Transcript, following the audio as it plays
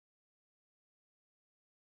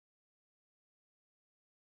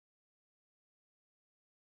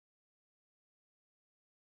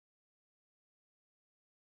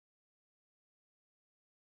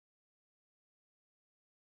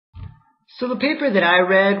So the paper that I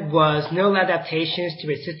read was Neural Adaptations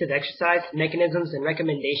to Assisted Exercise, Mechanisms and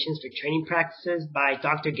Recommendations for Training Practices by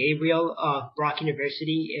Dr. Gabriel of Brock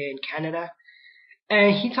University in Canada.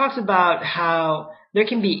 And he talks about how there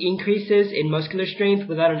can be increases in muscular strength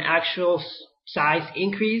without an actual size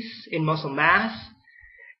increase in muscle mass.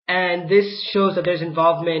 And this shows that there's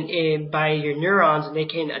involvement by your neurons and they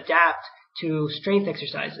can adapt to strength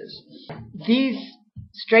exercises. These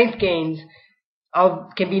strength gains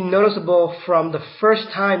can be noticeable from the first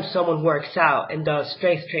time someone works out and does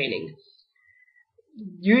strength training.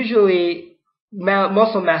 Usually,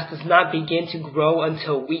 muscle mass does not begin to grow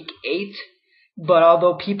until week 8, but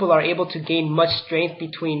although people are able to gain much strength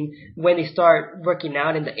between when they start working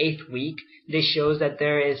out in the 8th week, this shows that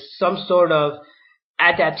there is some sort of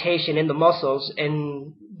adaptation in the muscles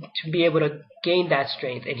and to be able to gain that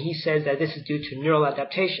strength. And he says that this is due to neural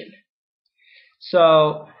adaptation.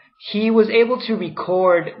 So he was able to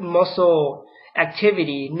record muscle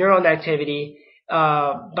activity, neuron activity,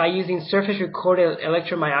 by using surface recorded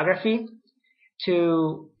electromyography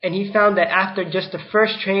and he found that after just the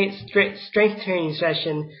first strength training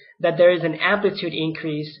session that there is an amplitude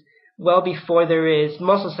increase well before there is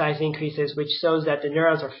muscle size increases, which shows that the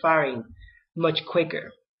neurons are firing much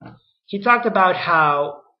quicker. He talked about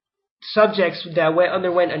how subjects that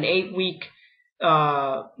underwent an 8-week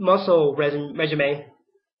muscle regimen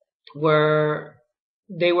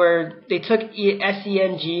they took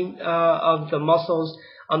SEMG of the muscles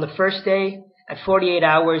on the first day, at 48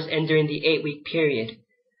 hours, and during the 8-week period.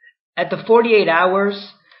 At the 48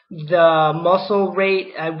 hours, the muscle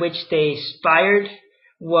rate at which they fired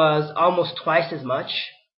was almost twice as much,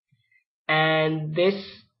 and this,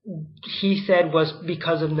 he said, was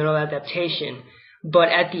because of neural adaptation. But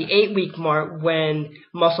at the 8-week mark, when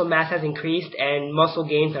muscle mass has increased and muscle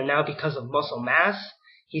gains are now because of muscle mass,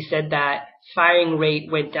 he said that firing rate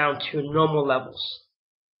went down to normal levels.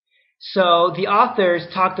 So the authors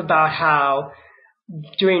talked about how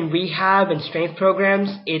during rehab and strength programs,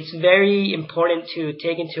 it's very important to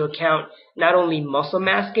take into account not only muscle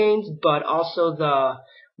mass gains, but also the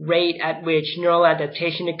rate at which neural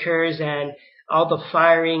adaptation occurs and all the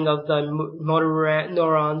firing of the motor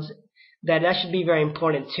neurons, that should be very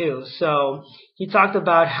important too. So he talked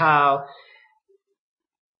about how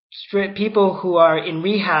people who are in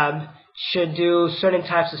rehab should do certain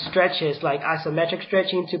types of stretches like isometric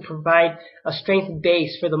stretching to provide a strength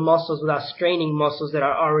base for the muscles without straining muscles that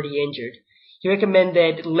are already injured. He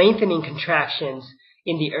recommended lengthening contractions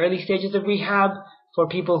in the early stages of rehab for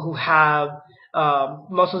people who have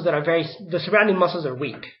muscles that are the surrounding muscles are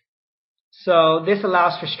weak. So this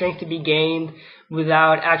allows for strength to be gained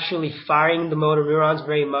without actually firing the motor neurons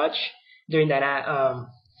very much during that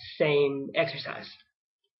same exercise.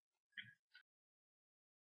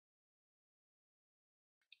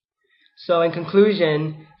 So in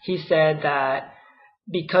conclusion, he said that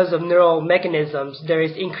because of neural mechanisms, there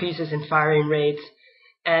is increases in firing rates,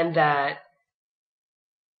 and that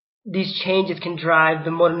these changes can drive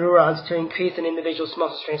the motor neurons to increase an individual's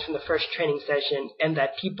muscle strength from the first training session, and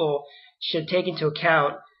that people should take into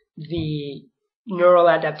account the neural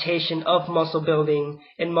adaptation of muscle building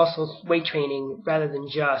and muscle weight training rather than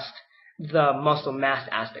just the muscle mass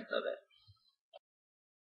aspect of it.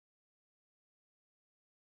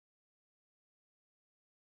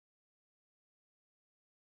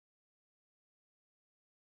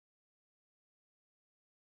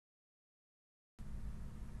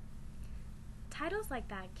 Titles like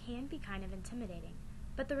that can be kind of intimidating,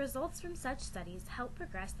 but the results from such studies help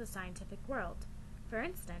progress the scientific world. For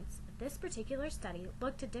instance, this particular study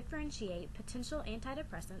looked to differentiate potential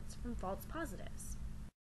antidepressants from false positives.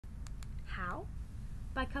 How?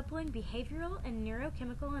 By coupling behavioral and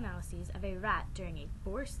neurochemical analyses of a rat during a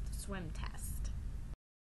forced swim test.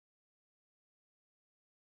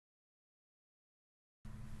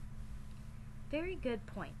 Very good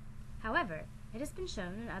point. However, it has been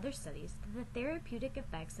shown in other studies that the therapeutic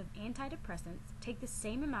effects of antidepressants take the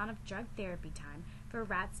same amount of drug therapy time for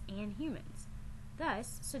rats and humans,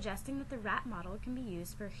 thus suggesting that the rat model can be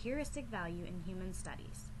used for heuristic value in human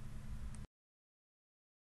studies.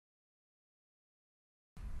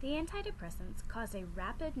 The antidepressants cause a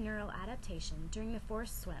rapid neural adaptation during the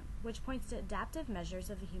forced swim, which points to adaptive measures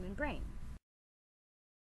of the human brain.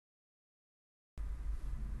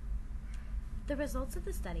 The results of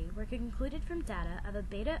the study were concluded from data of a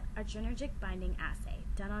beta-adrenergic binding assay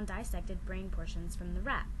done on dissected brain portions from the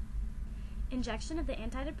rat. Injection of the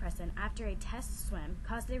antidepressant after a test swim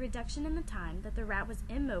caused a reduction in the time that the rat was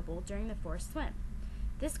immobile during the forced swim.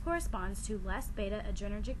 This corresponds to less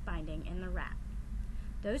beta-adrenergic binding in the rat.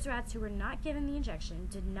 Those rats who were not given the injection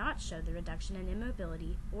did not show the reduction in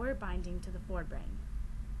immobility or binding to the forebrain.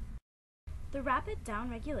 The rapid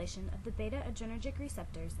downregulation of the beta-adrenergic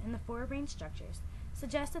receptors in the forebrain structures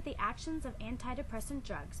suggests that the actions of antidepressant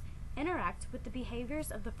drugs interact with the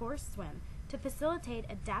behaviors of the forced swim to facilitate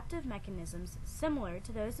adaptive mechanisms similar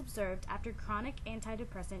to those observed after chronic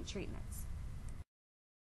antidepressant treatments.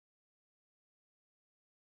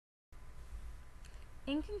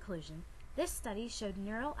 In conclusion, this study showed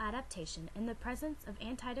neural adaptation in the presence of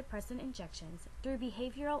antidepressant injections through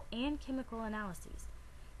behavioral and chemical analyses.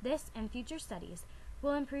 This and future studies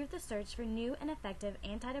will improve the search for new and effective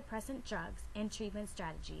antidepressant drugs and treatment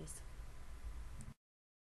strategies.